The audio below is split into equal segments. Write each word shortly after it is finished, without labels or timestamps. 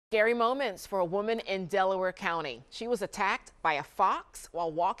Scary moments for a woman in Delaware County. She was attacked by a fox while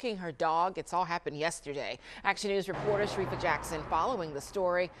walking her dog. It's all happened yesterday. Action News reporter Sharifa Jackson following the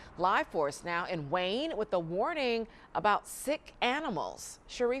story. Live for us now in Wayne with a warning about sick animals.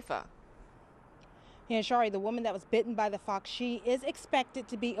 Sharifa. Yeah, Shari, the woman that was bitten by the fox, she is expected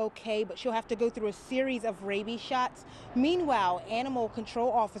to be okay, but she'll have to go through a series of rabies shots. Meanwhile, animal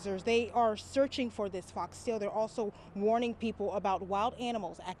control officers, they are searching for this fox still. They're also warning people about wild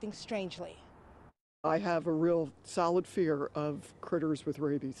animals acting strangely. I have a real solid fear of critters with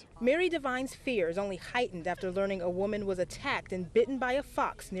rabies. Mary Devine's fear is only heightened after learning a woman was attacked and bitten by a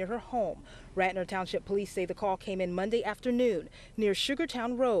fox near her home. Radnor Township police say the call came in Monday afternoon near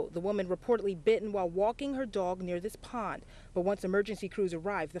Sugartown Road. The woman reportedly bitten while walking her dog near this pond. But once emergency crews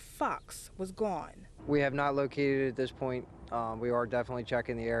arrived, the fox was gone. We have not located it at this point. We are definitely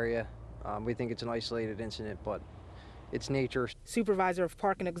checking the area. We think it's an isolated incident, but it's nature. Supervisor of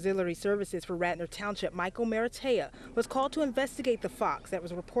Park and Auxiliary Services for Radnor Township, Michael Maratea, was called to investigate the fox that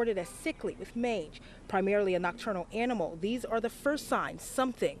was reported as sickly with mange. Primarily a nocturnal animal, these are the first signs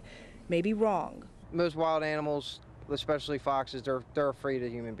something may be wrong. Most wild animals, especially foxes, they're afraid of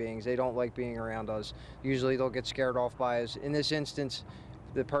human beings. They don't like being around us. Usually they'll get scared off by us. In this instance,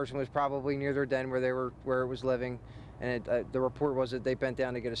 the person was probably near their den where it was living. And the report was that they bent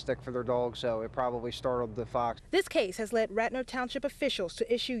down to get a stick for their dog, so it probably startled the fox. This case has led Radnor Township officials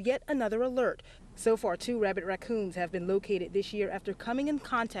to issue yet another alert. So far, 2 rabbit raccoons have been located this year after coming in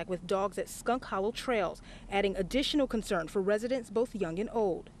contact with dogs at Skunk Hollow trails, adding additional concern for residents both young and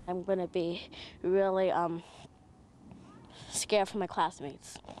old. I'm going to be really scared for my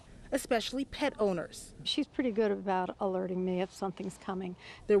classmates. Especially pet owners. She's pretty good about alerting me if something's coming.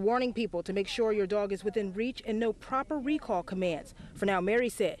 They're warning people to make sure your dog is within reach and know proper recall commands. For now, Mary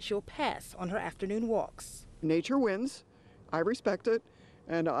said she'll pass on her afternoon walks. Nature wins. I respect it,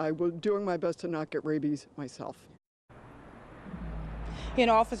 and I will doing my best to not get rabies myself. And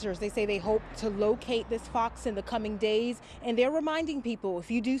officers, they say they hope to locate this fox in the coming days, and they're reminding people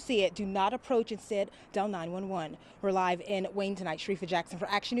if you do see it, do not approach, instead dial 911. We're live in Wayne tonight. Sharifa Jackson for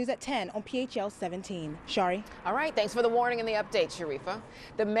Action News at 10 on PHL 17. Shari. All right, thanks for the warning and the update, Sharifa.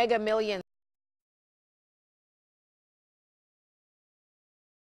 The Mega Millions